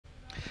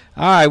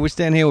All right, we're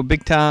standing here with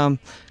big-time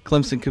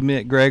Clemson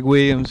commit Greg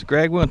Williams.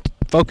 Greg, we're going to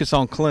focus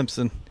on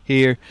Clemson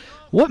here.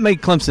 What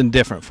made Clemson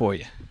different for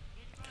you?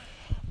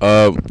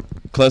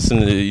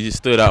 Clemson, you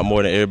stood out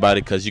more than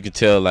everybody because you could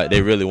tell like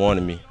they really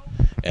wanted me.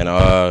 And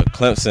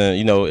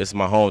Clemson, it's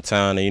my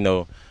hometown,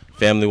 and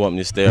family want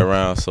me to stay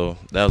around, so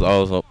that was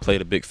always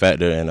played a big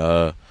factor. And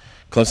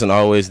Clemson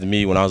always to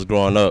me when I was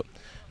growing up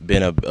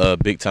been a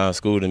big time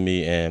school to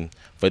me, and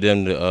for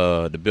them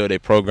to build a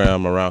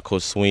program around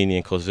Coach Sweeney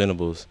and Coach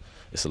Venables,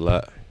 it's a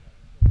lot.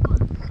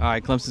 All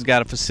right, Clemson's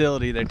got a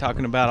facility they're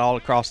talking about all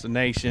across the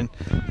nation,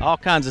 all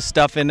kinds of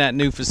stuff in that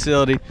new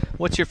facility.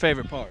 What's your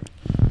favorite part?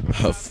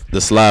 The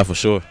slide for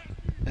sure.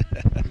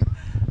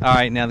 All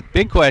right, now the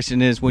big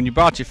question is, when you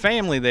brought your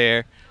family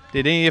there,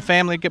 did any of your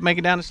family make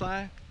it down the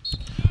slide?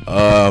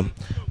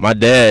 My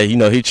dad,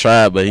 he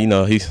tried, but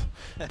he's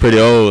pretty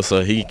old,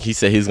 so he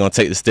said he was gonna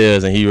take the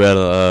stairs, and he'd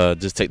rather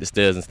just take the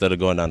stairs instead of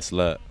going down the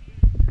slide.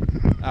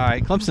 All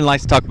right, Clemson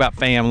likes to talk about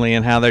family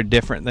and how they're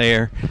different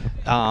there.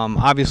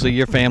 Obviously,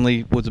 your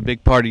family was a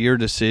big part of your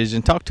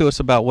decision. Talk to us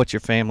about what your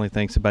family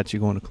thinks about you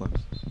going to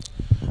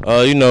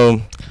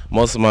Clemson.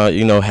 Most of my,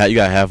 you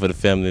got half of the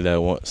family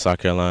that want South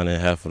Carolina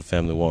and half of the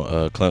family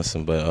want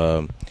Clemson.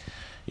 But,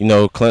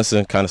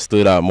 Clemson kind of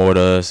stood out more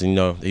to us.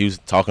 He was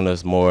talking to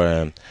us more,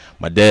 and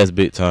my dad's a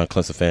big-time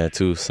Clemson fan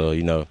too. So,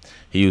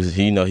 he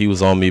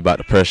was on me about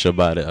the pressure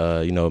about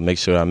it. Make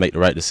sure I make the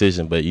right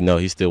decision. But,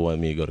 he still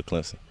wanted me to go to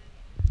Clemson.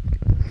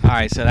 All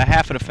right, so the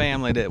half of the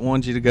family that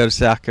wanted you to go to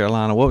South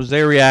Carolina, what was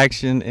their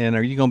reaction, and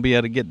are you going to be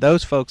able to get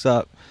those folks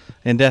up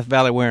in Death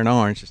Valley wearing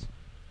oranges?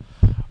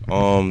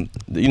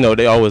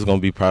 They always going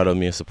to be proud of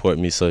me and support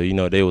me. So,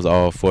 they was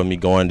all for me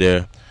going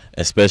there,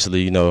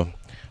 especially,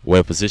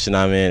 where position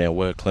I'm in and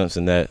where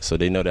Clemson at. So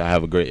they know that I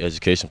have a great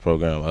education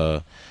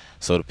program.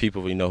 So the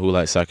people, who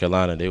like South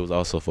Carolina, they was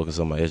also focused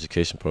on my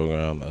education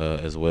program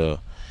as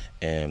well.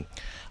 And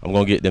I'm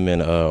going to get them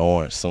in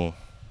orange soon.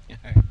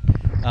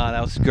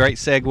 That was a great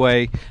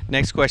segue.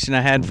 Next question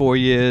I had for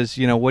you is,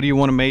 what do you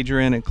want to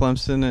major in at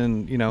Clemson,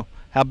 and,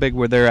 how big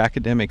were their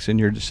academics in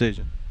your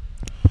decision?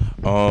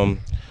 I'm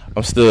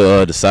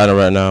still deciding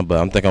right now, but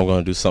I'm thinking I'm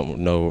going to do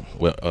something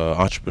with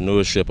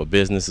entrepreneurship or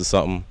business or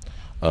something,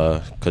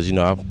 because,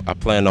 I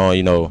plan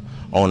on,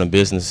 owning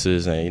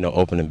businesses and,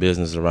 opening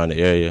businesses around the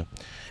area.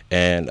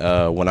 And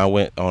when I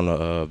went on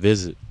a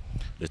visit,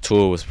 the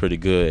tour was pretty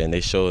good, and they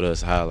showed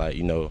us how,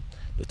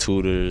 the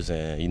tutors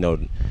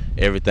and,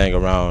 everything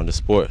around the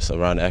sports,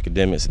 around the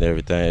academics and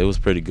everything. It was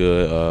pretty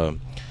good.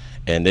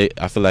 And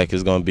I feel like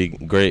it's going to be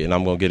great, and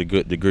I'm going to get a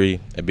good degree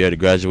and be able to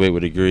graduate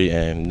with a degree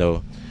and,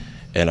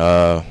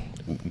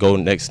 go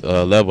next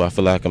level. I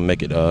feel like I can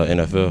make it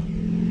NFL.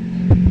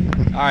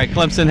 All right,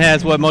 Clemson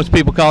has what most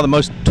people call the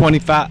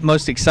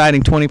most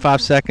exciting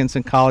 25 seconds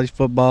in college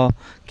football.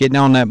 Getting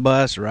on that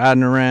bus,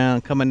 riding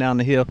around, coming down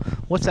the hill.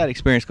 What's that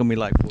experience going to be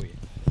like for you?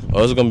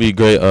 Oh, it's going to be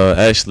great.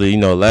 Actually,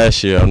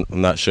 last year, I'm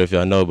not sure if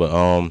y'all know, but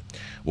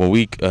when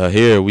we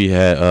here, we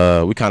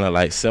had we kind of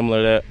like similar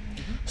to that.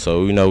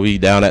 So, we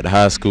down at the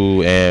high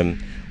school,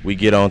 and we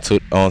get on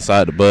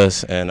side the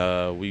bus,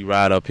 and we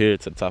ride up here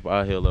to the top of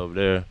our hill over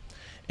there,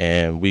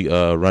 and we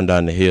run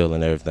down the hill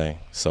and everything.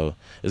 So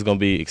it's going to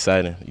be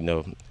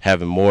exciting,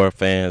 having more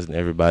fans and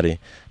everybody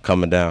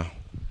coming down.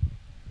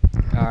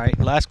 All right,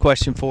 last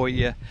question for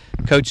you.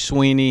 Coach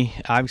Sweeney,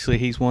 obviously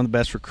he's one of the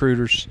best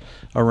recruiters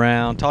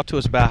around. Talk to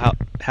us about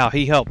how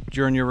he helped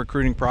during your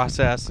recruiting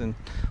process and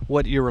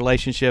what your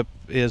relationship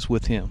is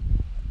with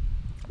him.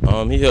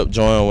 He helped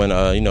join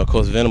when,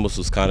 Coach Venables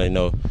was kind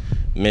of,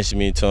 mentioned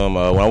me to him.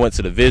 When I went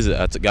to the visit,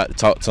 I got to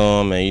talk to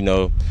him,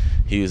 and,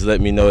 he was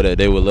letting me know that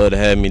they would love to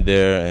have me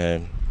there,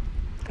 and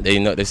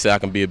they said I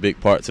can be a big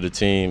part to the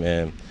team.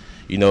 And,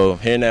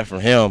 hearing that from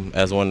him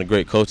as one of the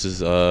great coaches,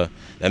 that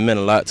meant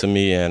a lot to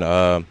me. And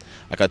I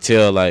could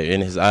tell,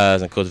 in his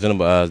eyes and Coach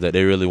Venables' eyes, that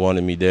they really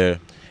wanted me there,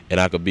 and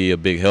I could be a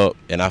big help.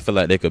 And I feel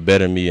like they could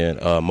better me and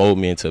mold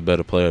me into a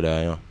better player that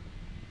I am.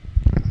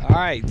 All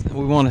right,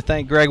 we want to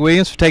thank Greg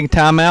Williams for taking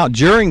time out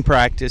during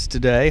practice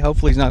today.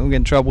 Hopefully he's not going to get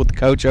in trouble with the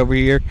coach over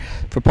here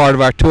for part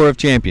of our Tour of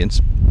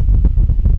Champions.